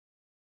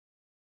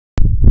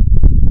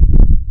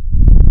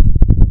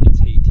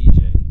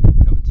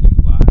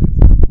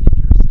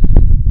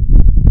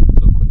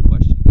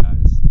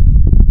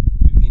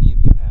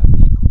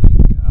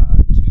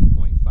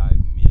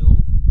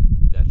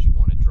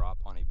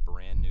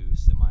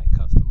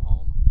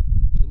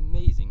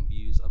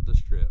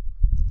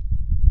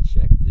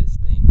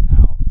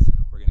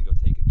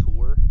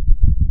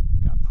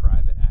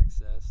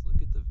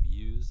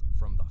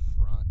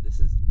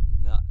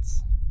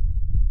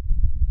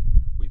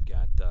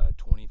got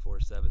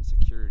 24/7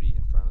 security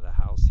in front of the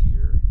house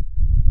here.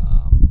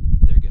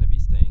 They're going to be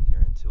staying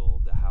here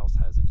until the house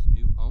has its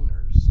new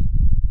owners.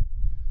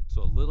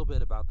 So a little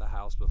bit about the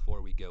house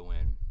before we go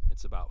in.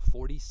 It's about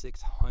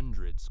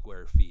 4,600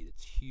 square feet.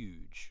 It's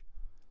huge.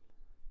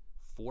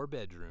 4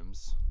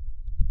 bedrooms,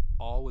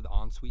 all with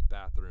ensuite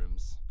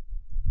bathrooms,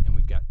 and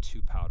we've got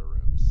 2 powder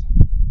rooms.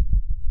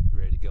 You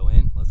ready to go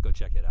in? Let's go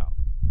check it out.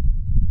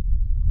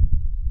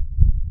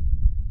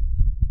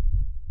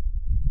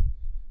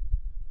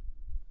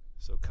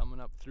 So coming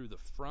up through the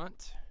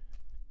front,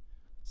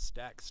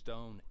 stacked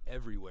stone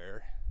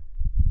everywhere.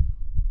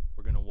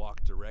 We're going to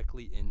walk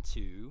directly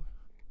into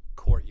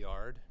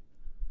courtyard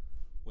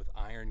with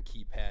iron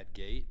keypad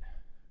gate.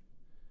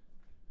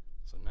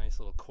 So nice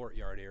little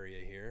courtyard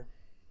area here.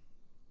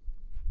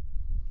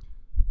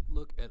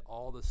 Look at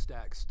all the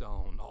stacked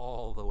stone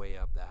all the way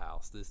up the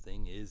house. This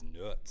thing is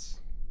nuts.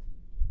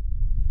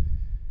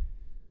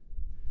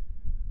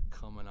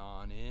 Coming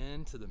on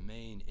into the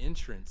main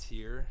entrance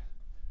here.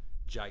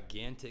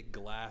 Gigantic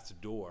glass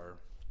door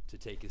to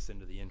take us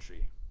into the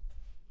entry.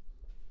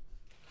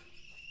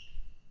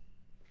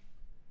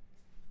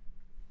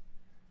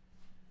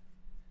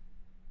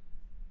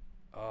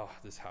 Oh,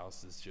 this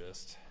house is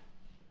just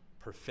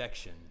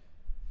perfection.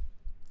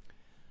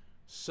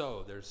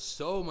 So there's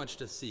so much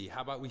to see.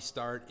 How about we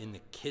start in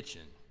the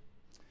kitchen?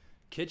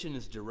 Kitchen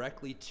is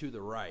directly to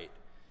the right.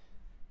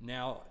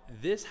 Now,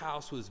 this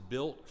house was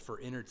built for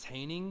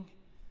entertaining.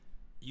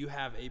 You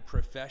have a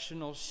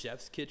professional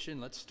chef's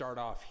kitchen. Let's start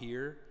off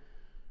here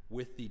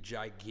with the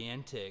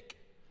gigantic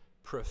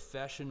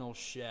professional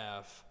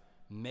chef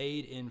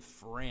made in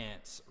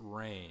France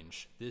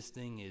range. This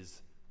thing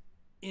is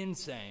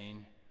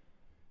insane.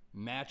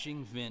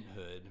 Matching vent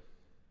hood.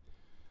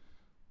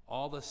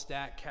 All the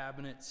stack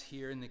cabinets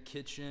here in the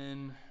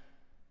kitchen.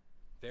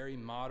 Very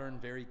modern,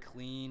 very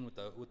clean with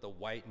the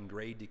white and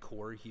gray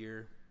decor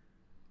here.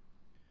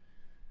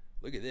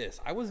 Look at this.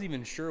 I wasn't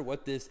even sure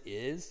what this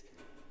is,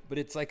 but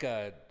it's like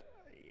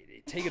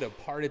take it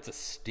apart, it's a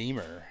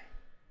steamer.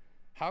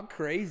 How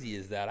crazy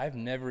is that? I've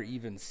never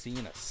even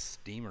seen a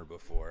steamer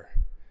before.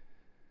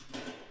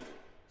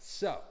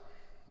 So,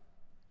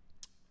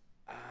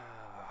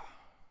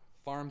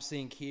 farm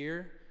sink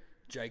here,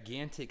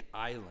 gigantic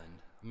island.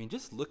 I mean,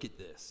 just look at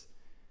this.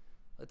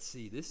 Let's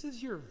see, this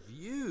is your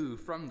view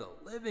from the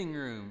living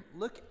room.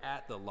 Look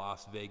at the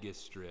Las Vegas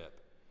Strip.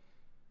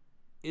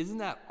 Isn't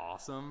that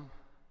awesome?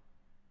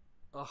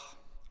 Ugh,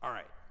 all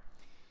right.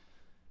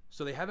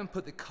 So they haven't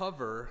put the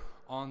cover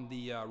on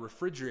the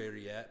refrigerator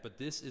yet, but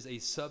this is a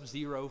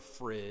Sub-Zero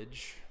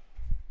fridge.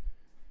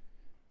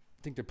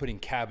 I think they're putting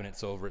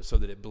cabinets over it so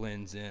that it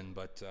blends in,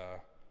 but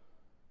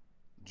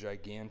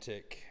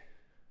gigantic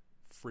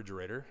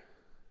refrigerator.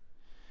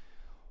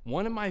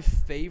 One of my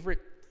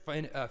favorite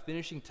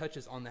finishing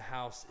touches on the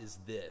house is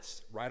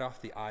this, right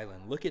off the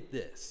island. Look at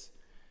this.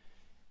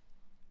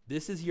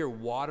 This is your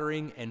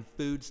watering and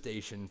food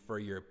station for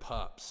your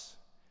pups.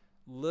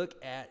 Look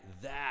at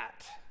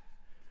that.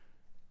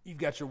 You've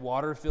got your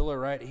water filler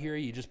right here.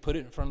 You just put it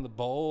in front of the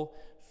bowl,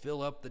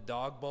 fill up the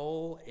dog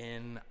bowl,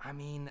 and I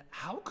mean,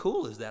 how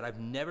cool is that? I've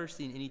never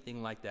seen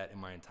anything like that in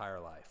my entire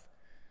life.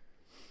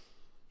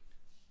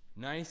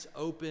 Nice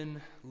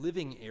open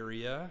living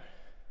area.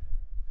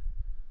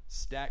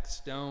 Stacked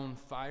stone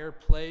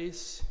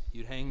fireplace.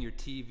 You'd hang your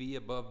TV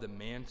above the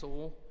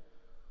mantle.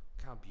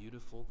 Look how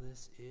beautiful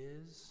this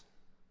is.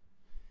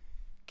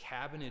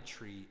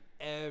 Cabinetry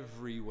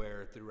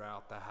everywhere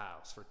throughout the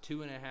house. For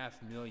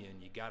 $2.5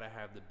 million, you gotta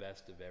have the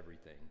best of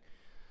everything.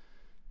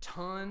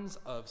 Tons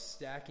of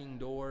stacking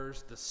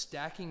doors. The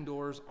stacking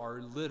doors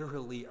are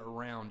literally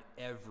around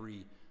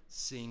every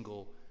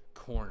single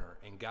corner.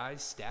 And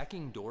guys,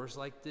 stacking doors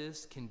like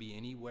this can be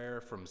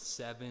anywhere from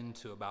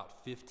 $7,000 to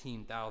about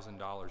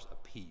 $15,000 a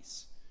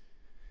piece.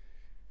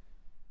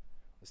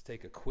 Let's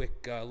take a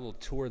quick little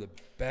tour of the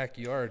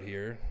backyard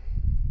here.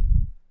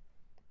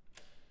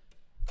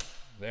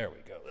 There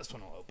we go. This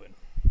one will open.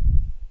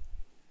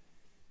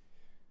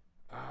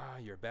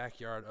 Your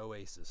backyard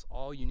oasis.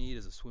 All you need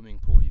is a swimming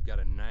pool. You've got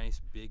a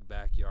nice big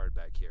backyard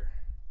back here.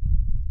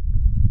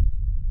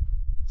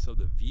 So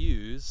the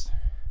views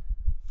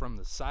from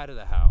the side of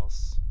the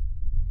house,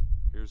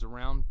 here's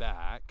around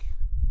back.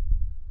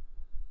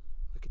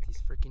 Look at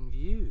these freaking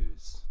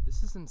views.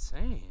 This is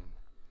insane.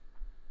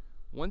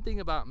 One thing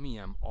about me,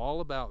 I'm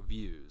all about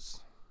views.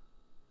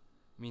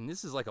 I mean,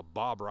 this is like a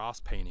Bob Ross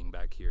painting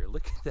back here.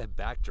 Look at that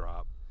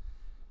backdrop.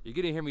 You're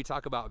gonna hear me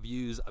talk about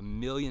views a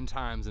million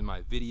times in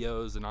my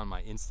videos and on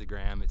my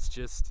Instagram. It's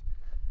just,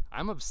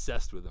 I'm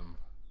obsessed with them.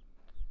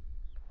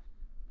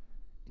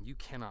 And you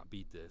cannot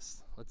beat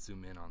this. Let's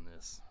zoom in on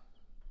this.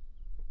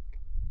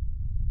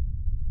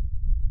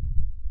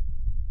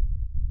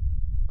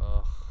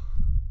 Ugh.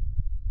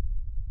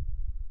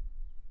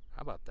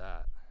 How about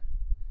that?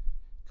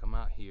 Come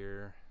out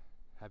here,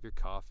 have your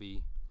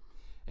coffee.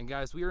 And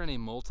guys, we are in a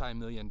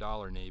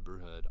multi-million-dollar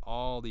neighborhood.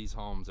 All these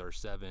homes are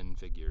 7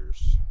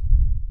 figures.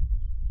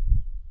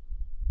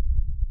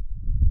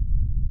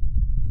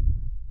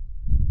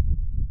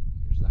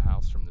 Here's the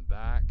house from the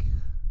back.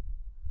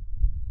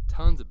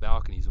 tons of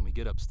balconies. When we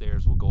get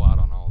upstairs, we'll go out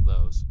on all of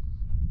those.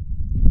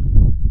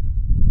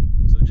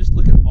 So just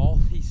look at all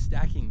these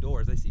stacking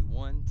doors. I see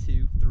 1,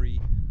 2,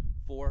 3,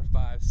 4,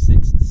 5,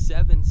 6,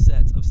 7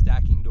 sets of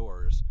stacking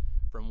doors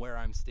from where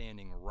I'm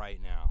standing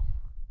right now.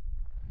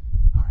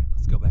 All right,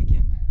 let's go back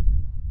in.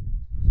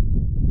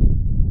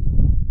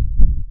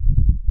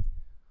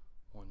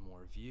 One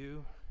more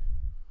view.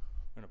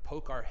 We're gonna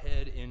poke our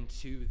head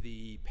into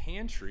the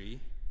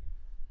pantry.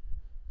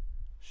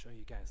 Show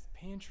you guys the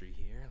pantry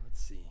here.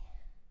 Let's see.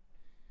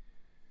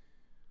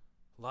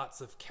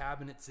 Lots of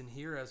cabinets in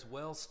here as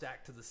well,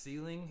 stacked to the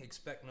ceiling,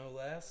 expect no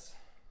less.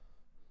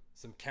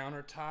 Some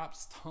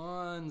countertops,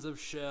 tons of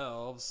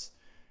shelves.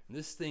 And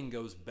this thing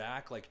goes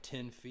back like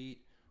 10 feet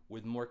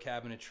with more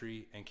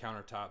cabinetry and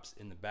countertops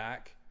in the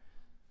back.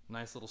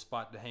 Nice little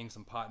spot to hang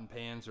some pot and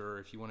pans, or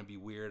if you want to be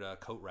weird, a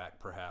coat rack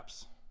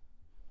perhaps.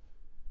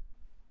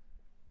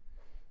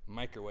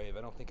 Microwave,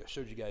 I don't think I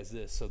showed you guys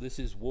this. So this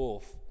is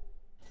Wolf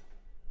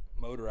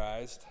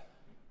motorized.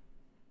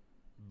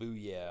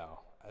 Booyah,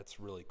 that's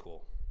really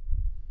cool.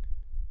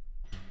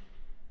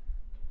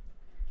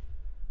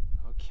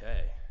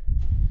 Okay,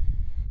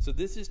 so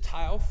this is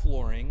tile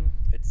flooring.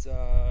 It's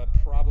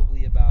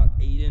probably about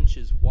 8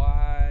 inches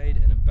wide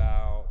and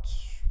about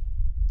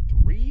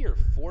 3 or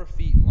 4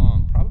 feet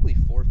long, probably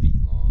 4 feet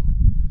long,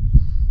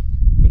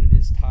 but it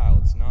is tile,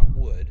 it's not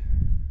wood.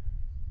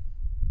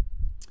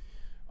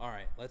 All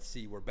right, let's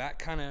see, we're back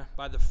kind of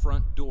by the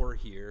front door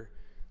here.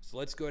 So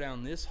let's go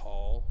down this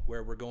hall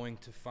where we're going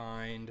to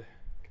find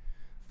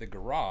the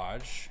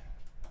garage.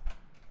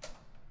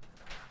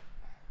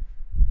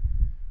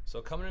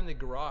 So coming in the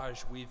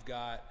garage, we've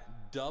got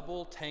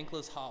double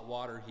tankless hot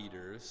water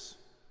heaters,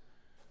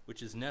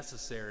 which is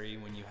necessary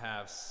when you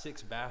have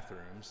 6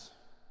 bathrooms.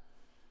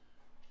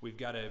 We've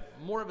got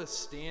more of a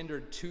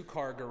standard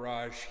 2-car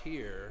garage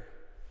here.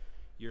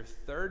 Your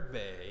third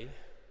bay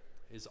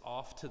is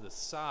off to the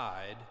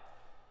side.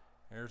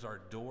 There's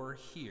our door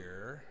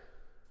here.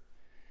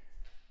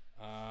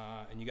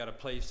 And you got a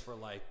place for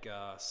like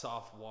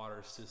soft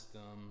water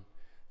system.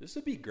 This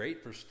would be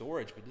great for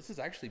storage, but this is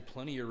actually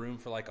plenty of room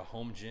for like a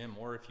home gym,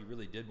 or if you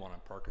really did want to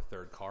park a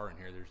 3rd car in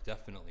here, there's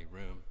definitely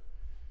room.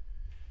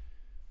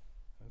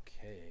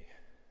 Okay,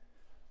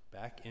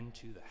 back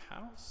into the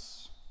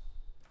house.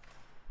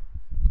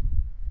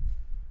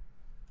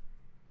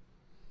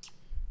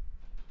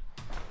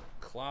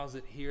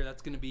 Closet here,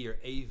 that's going to be your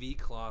AV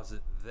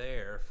closet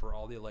there for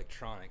all the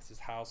electronics. This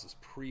house is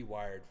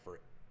pre-wired for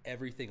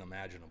everything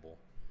imaginable.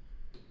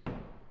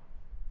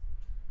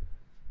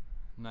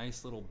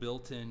 Nice little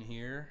built-in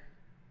here.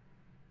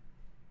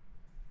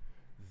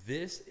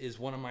 This is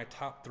one of my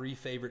top 3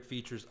 favorite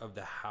features of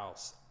the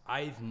house.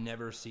 I've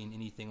never seen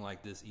anything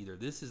like this either.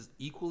 This is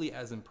equally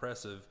as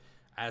impressive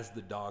as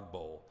the dog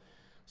bowl.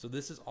 So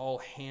this is all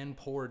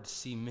hand-poured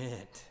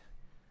cement.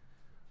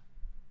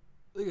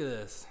 Look at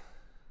this.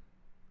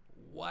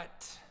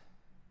 What?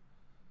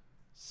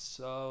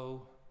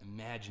 So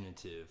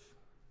imaginative.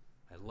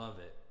 I love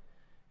it.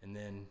 And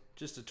then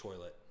just a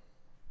toilet.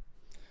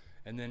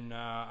 And then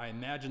I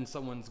imagine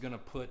someone's gonna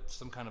put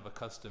some kind of a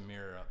custom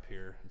mirror up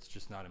here. It's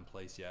just not in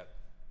place yet.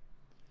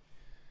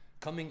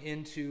 Coming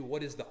into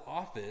what is the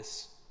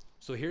office.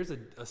 So here's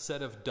a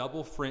set of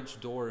double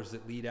French doors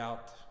that lead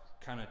out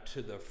kind of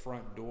to the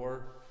front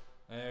door.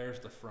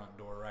 There's the front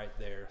door right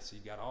there. So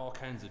you got all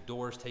kinds of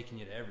doors taking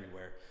you to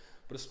everywhere.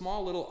 But a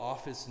small little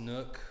office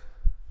nook.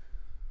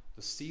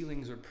 The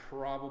ceilings are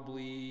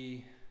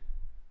probably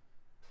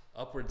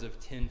upwards of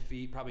 10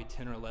 feet, probably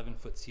 10 or 11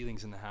 foot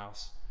ceilings in the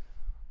house.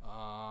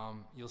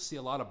 You'll see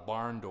a lot of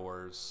barn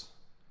doors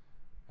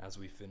as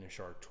we finish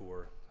our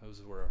tour.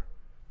 Those were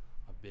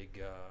a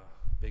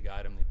big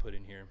item they put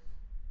in here.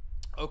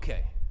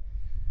 Okay,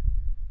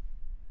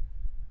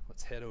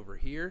 let's head over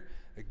here.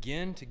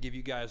 Again, to give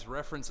you guys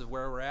reference of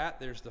where we're at,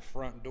 there's the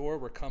front door.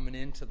 We're coming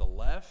in to the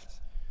left.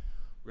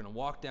 We're gonna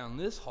walk down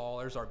this hall.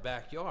 There's our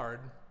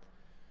backyard.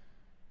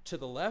 To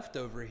the left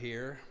over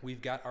here,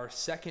 we've got our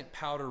second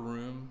powder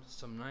room,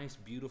 some nice,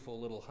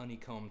 beautiful little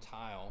honeycomb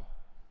tile.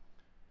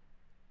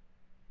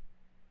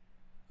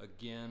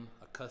 Again,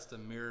 a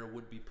custom mirror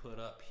would be put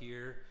up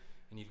here,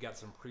 and you've got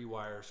some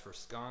pre-wires for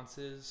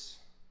sconces.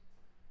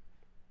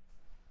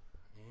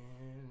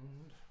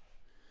 And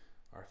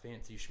our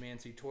fancy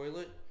schmancy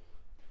toilet.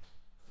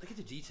 Look at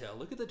the detail.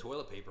 Look at the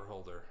toilet paper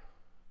holder.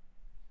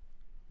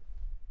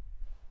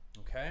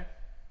 Okay?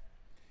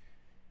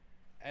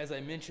 As I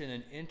mentioned,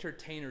 an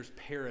entertainer's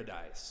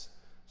paradise.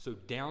 So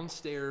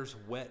downstairs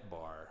wet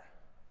bar.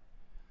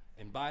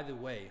 And by the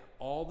way,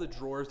 all the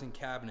drawers and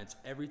cabinets,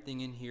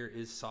 everything in here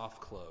is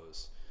soft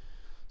close.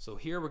 So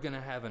here we're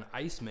gonna have an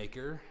ice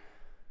maker.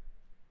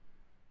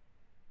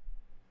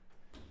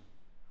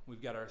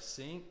 We've got our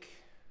sink.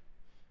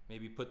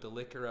 Maybe put the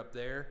liquor up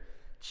there.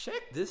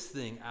 Check this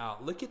thing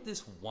out. Look at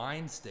this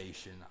wine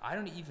station. I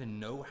don't even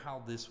know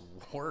how this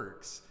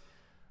works.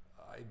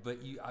 But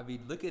I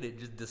mean, look at it,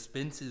 just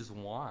dispenses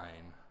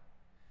wine.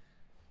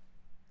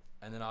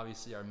 And then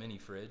obviously our mini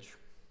fridge.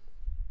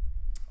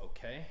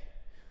 Okay.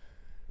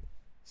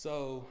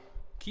 So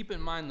keep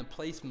in mind the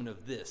placement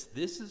of this.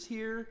 This is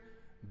here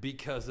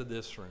because of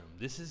this room.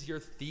 This is your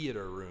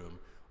theater room,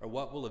 or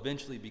what will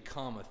eventually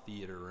become a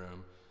theater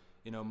room.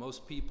 You know,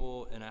 most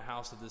people in a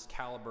house of this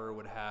caliber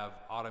would have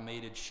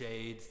automated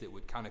shades that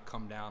would kind of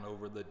come down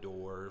over the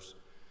doors.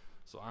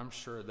 So I'm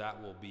sure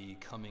that will be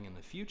coming in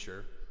the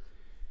future.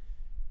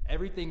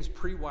 Everything's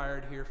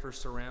pre-wired here for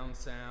surround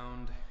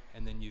sound,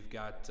 and then you've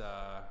got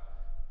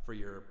for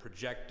your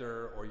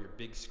projector or your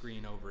big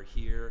screen over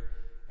here,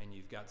 and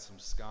you've got some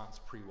sconce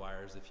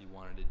pre-wires if you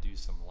wanted to do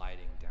some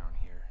lighting down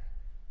here.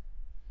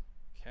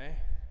 Okay.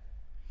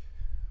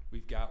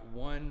 We've got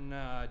one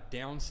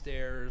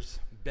downstairs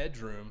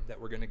bedroom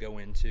that we're going to go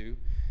into.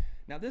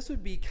 Now this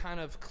would be kind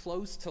of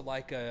close to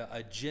like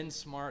a Gen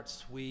Smart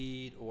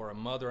suite or a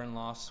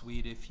mother-in-law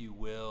suite, if you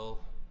will.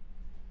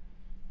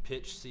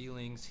 Pitch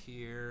ceilings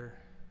here.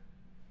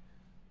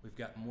 We've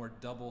got more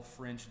double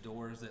French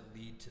doors that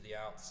lead to the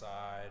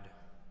outside.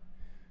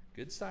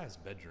 Good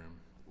sized bedroom.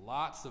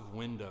 Lots of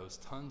windows,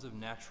 tons of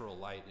natural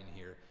light in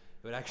here.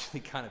 It would actually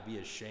kind of be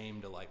a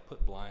shame to like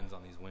put blinds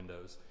on these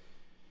windows.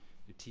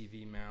 Your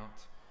TV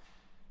mount.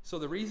 So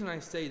the reason I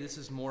say this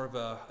is more of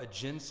a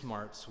Gen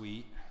Smart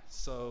suite,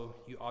 so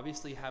you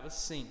obviously have a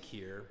sink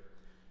here.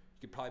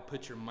 You could probably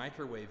put your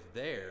microwave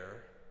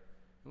there.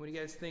 And what do you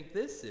guys think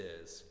this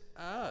is?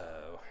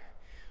 Oh,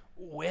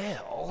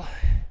 well,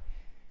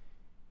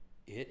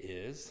 it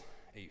is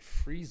a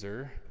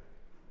freezer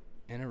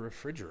and a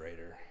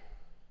refrigerator.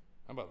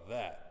 How about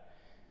that?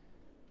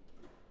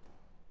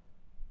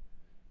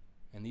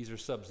 And these are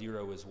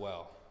Sub-Zero as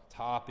well.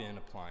 Top-end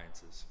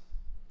appliances.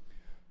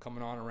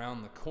 Coming on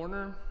around the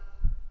corner,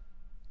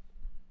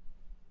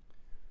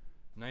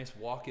 nice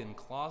walk-in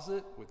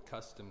closet with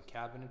custom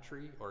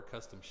cabinetry, or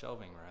custom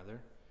shelving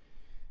rather.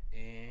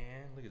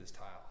 And look at this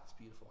tile, it's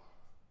beautiful.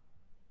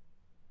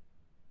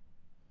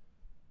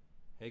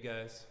 Hey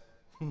guys.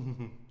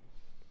 All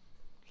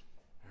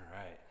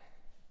right.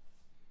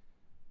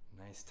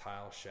 Nice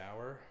tile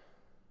shower.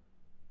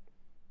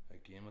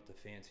 Again with the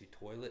fancy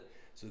toilet.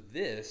 So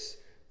this,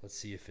 let's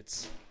see if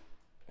it's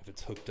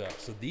hooked up.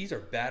 So these are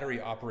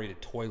battery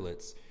operated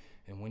toilets,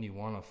 and when you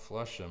want to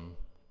flush them,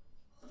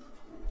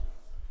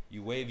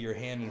 you wave your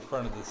hand in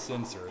front of the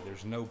sensor.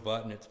 There's no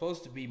button. It's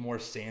supposed to be more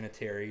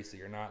sanitary, so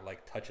you're not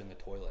like touching the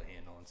toilet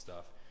handle and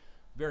stuff.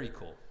 Very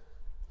cool.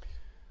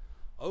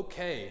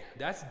 Okay,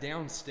 that's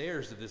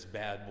downstairs to this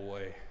bad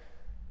boy.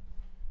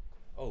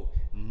 Oh,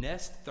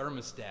 Nest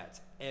thermostats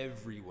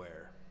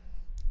everywhere.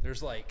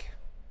 There's like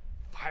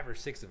 5 or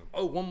 6 of them.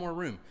 Oh, one more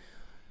room.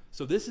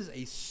 So this is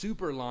a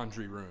super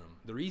laundry room.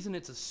 The reason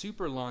it's a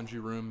super laundry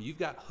room, you've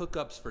got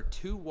hookups for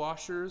 2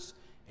 washers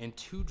and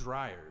 2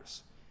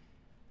 dryers.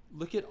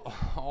 Look at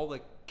all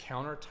the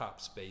countertop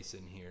space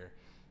in here.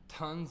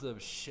 Tons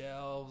of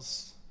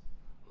shelves.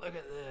 Look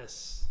at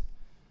this.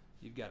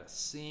 You've got a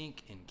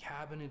sink and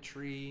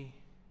cabinetry.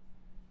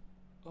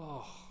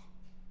 Oh,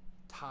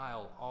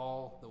 tile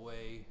all the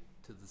way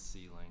to the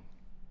ceiling.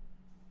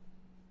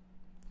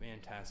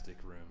 Fantastic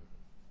room.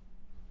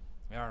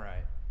 All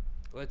right.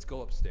 Let's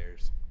go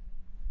upstairs.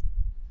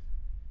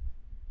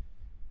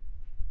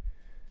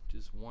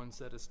 Just one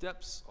set of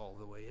steps all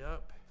the way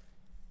up.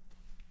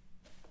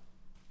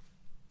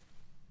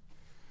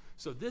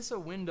 So this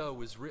window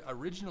was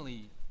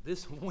originally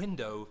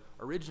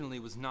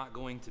was not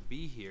going to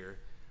be here,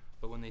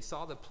 but when they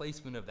saw the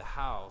placement of the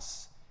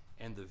house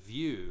and the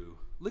view,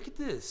 look at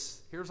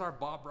this. Here's our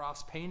Bob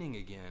Ross painting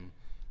again.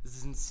 This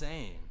is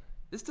insane.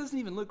 This doesn't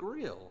even look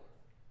real.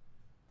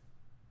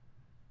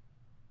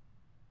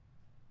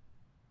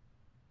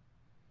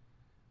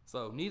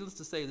 So needless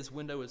to say, this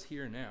window is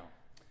here now.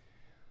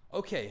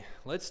 Okay,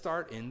 let's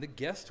start in the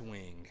guest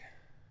wing.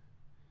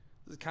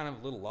 This is kind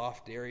of a little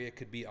loft area.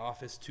 Could be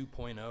Office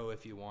 2.0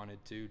 if you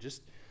wanted to.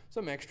 Just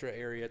some extra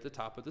area at the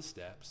top of the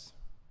steps.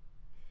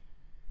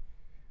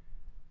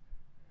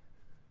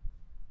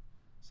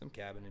 Some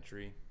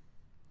cabinetry.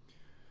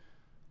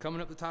 Coming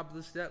up the top of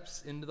the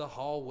steps into the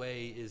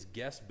hallway is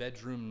guest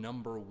bedroom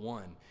number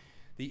 1.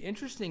 The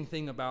interesting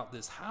thing about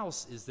this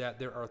house is that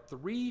there are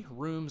 3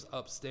 rooms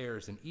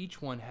upstairs, and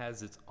each one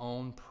has its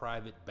own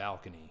private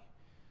balcony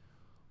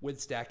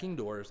with stacking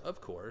doors, of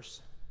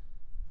course.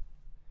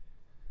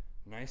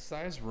 Nice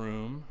size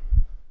room.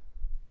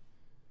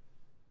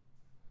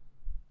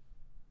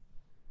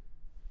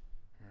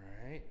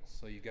 All right,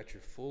 so you've got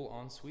your full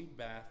ensuite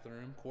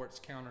bathroom, quartz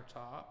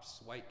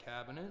countertops, white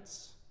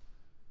cabinets,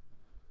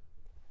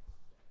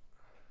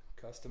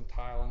 custom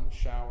tile in the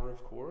shower,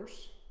 of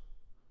course.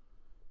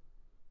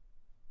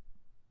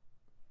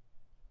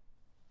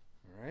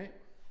 All right.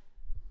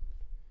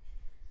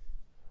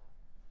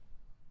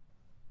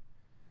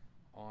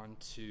 On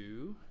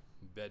to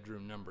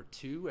bedroom number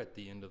 2 at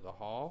the end of the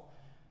hall.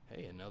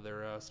 Hey,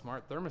 another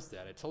smart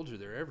thermostat. I told you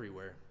they're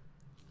everywhere.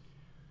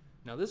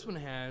 Now this one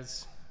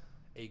has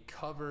a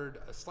covered,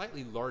 a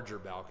slightly larger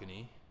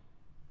balcony.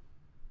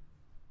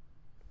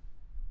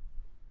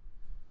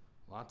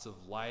 Lots of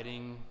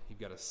lighting. You've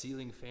got a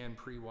ceiling fan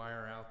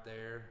pre-wire out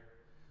there.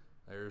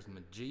 There's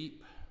my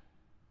Jeep.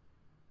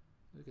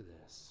 Look at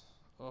this.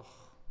 Oh,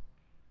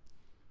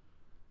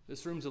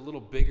 This room's a little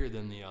bigger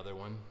than the other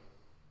one.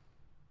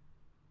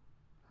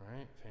 All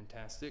right,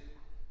 fantastic.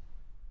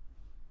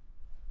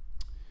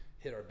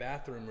 Hit our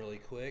bathroom really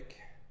quick.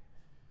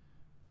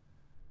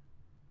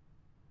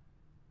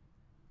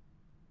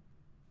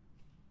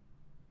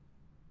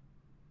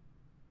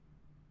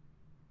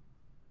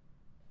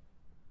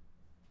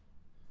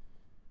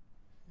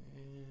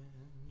 And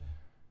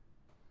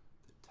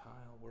the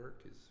tile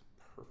work is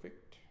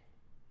perfect.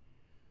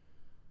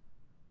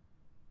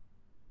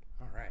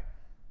 All right.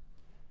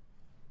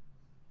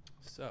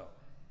 So,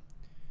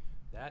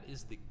 that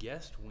is the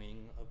guest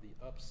wing of the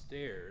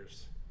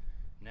upstairs.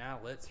 Now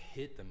let's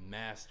hit the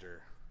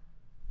master.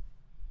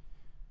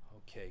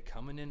 Okay,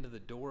 coming into the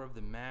door of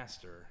the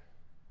master.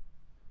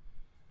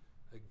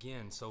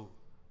 Again, so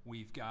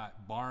we've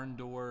got barn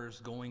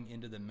doors going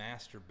into the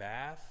master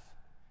bath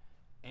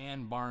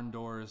and barn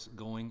doors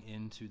going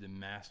into the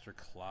master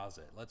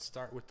closet. Let's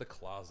start with the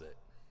closet.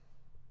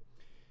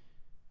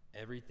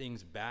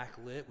 Everything's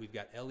backlit. We've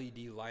got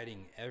LED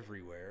lighting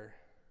everywhere.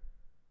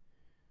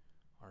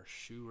 Our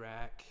shoe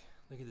rack.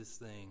 Look at this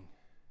thing.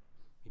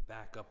 Let me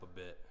back up a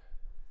bit.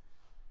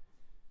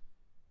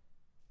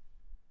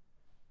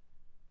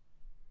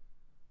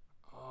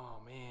 Oh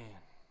man.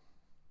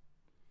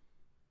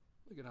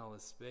 Look at all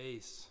this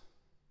space.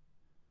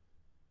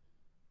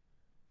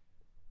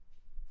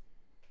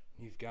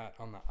 You've got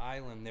on the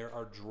island, there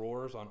are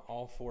drawers on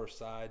all four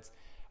sides.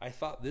 I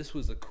thought this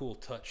was a cool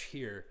touch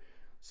here.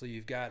 So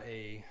you've got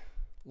a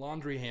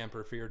laundry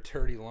hamper for your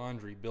dirty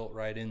laundry built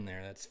right in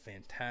there. That's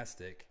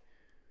fantastic.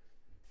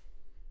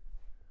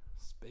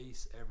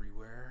 Space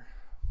everywhere.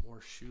 More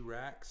shoe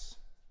racks.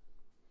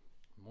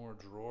 More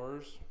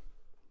drawers.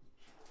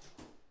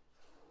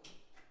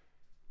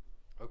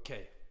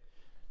 Okay,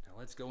 now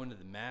let's go into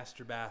the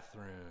master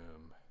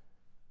bathroom.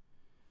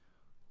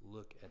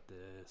 Look at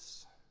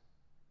this.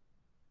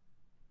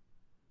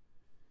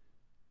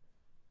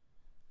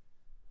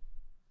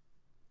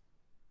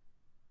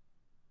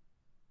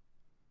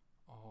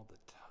 All the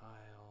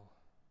tile.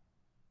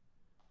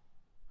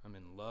 I'm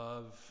in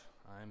love.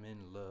 I'm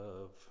in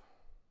love.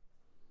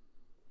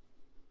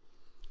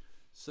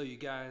 So you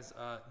guys,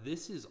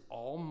 this is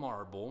all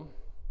marble,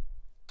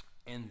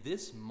 and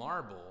this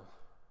marble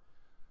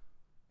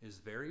is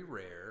very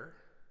rare,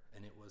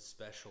 and it was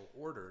special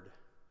ordered.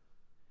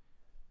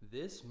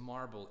 This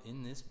marble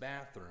in this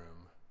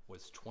bathroom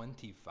was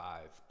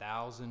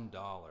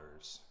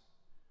 $25,000.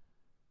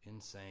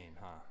 Insane,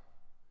 huh?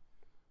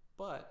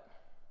 But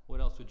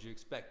what else would you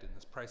expect in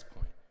this price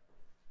point?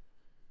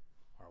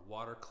 Our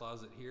water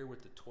closet here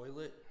with the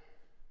toilet.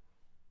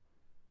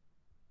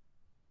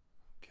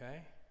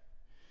 Okay.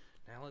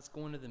 Now let's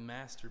go into the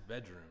master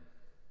bedroom.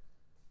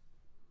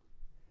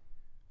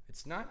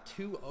 It's not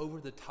too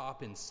over the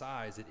top in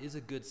size. It is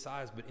a good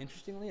size, but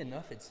interestingly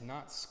enough, it's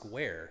not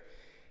square.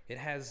 It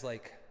has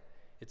like,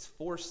 it's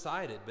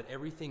four-sided, but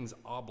everything's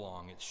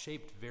oblong. It's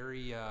shaped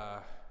very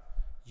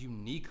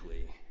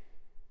uniquely.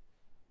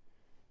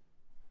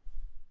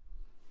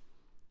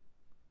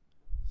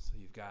 So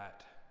you've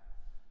got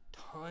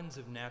tons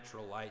of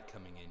natural light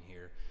coming in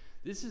here.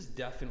 This is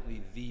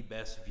definitely the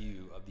best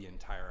view of the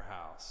entire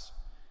house.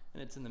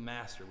 And it's in the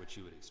master, which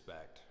you would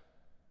expect.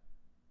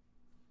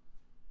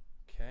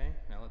 Okay,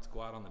 now let's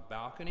go out on the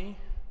balcony.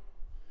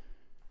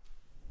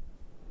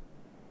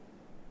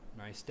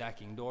 Nice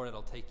stacking door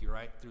that'll take you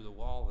right through the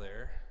wall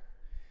there.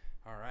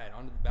 All right,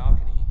 onto the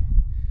balcony.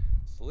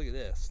 So look at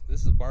this. This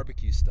is a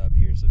barbecue stub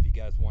here, so if you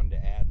guys wanted to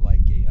add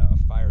like a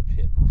fire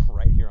pit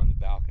right here on the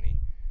balcony,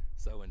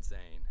 so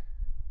insane.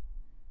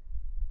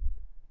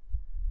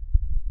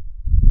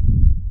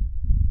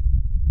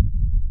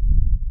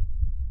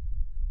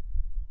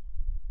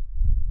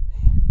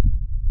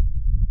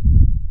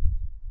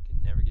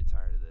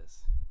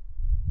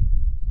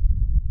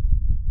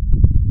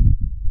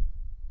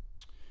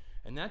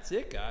 And that's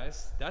it,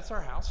 guys. That's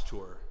our house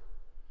tour.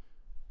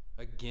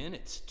 Again,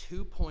 it's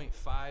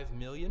 $2.5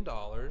 million,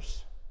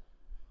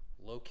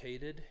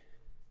 located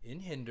in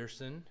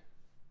Henderson.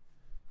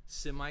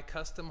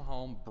 Semi-custom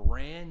home,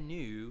 brand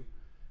new.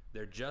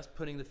 They're just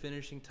putting the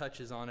finishing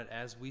touches on it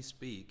as we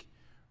speak,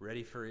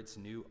 ready for its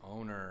new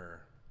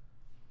owner.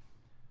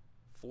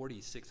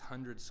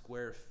 4,600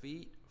 square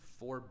feet,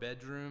 4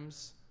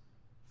 bedrooms,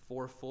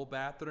 4 full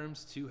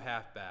bathrooms, 2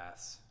 half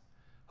baths.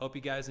 Hope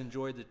you guys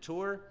enjoyed the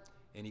tour.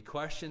 Any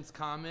questions,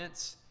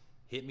 comments,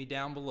 hit me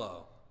down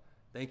below.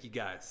 Thank you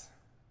guys.